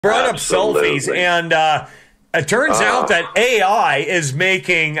Brought up selfies, and it turns out that AI is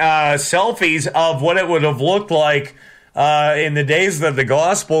making selfies of what it would have looked like in the days that the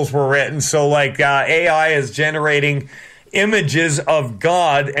Gospels were written. So, like, AI is generating images of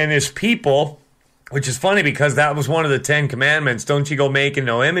God and his people, which is funny because that was one of the 10 Commandments. Don't you go making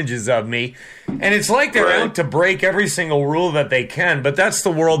no images of me. And it's like they're out to break every single rule that they can, but that's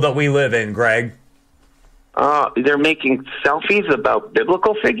the world that we live in, Greg. They're making selfies about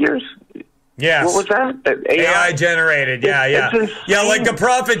biblical figures? Yes. What was that? AI generated, yeah. Yeah, like the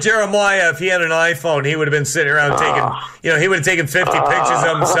prophet Jeremiah, if he had an iPhone, he would have been sitting around taking, he would have taken 50 pictures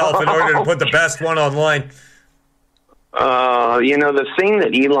of himself in order to put the best one online. The thing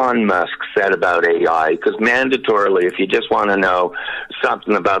that Elon Musk said about AI, because mandatorily, if you just want to know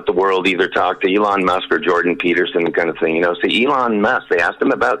something about the world, either talk to Elon Musk or Jordan Peterson kind of thing. So Elon Musk, they asked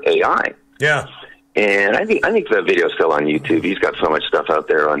him about AI. Yeah. And I think the video's still on YouTube. He's got so much stuff out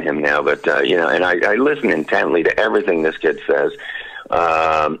there on him now. But, and I listen intently to everything this kid says.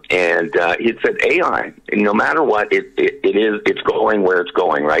 He said AI, no matter what, it's going where it's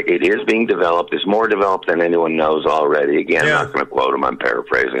going, right? It is being developed. It's more developed than anyone knows already. Again, I'm not going to quote him. I'm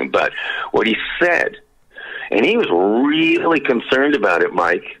paraphrasing. But what he said, and he was really concerned about it,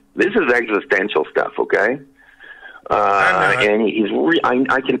 Mike. This is existential stuff, okay? And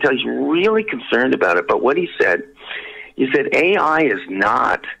I can tell he's really concerned about it. But what he said AI is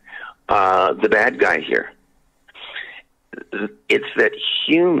not the bad guy here. It's that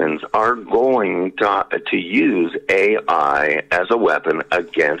humans are going to use AI as a weapon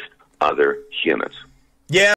against other humans. Yeah.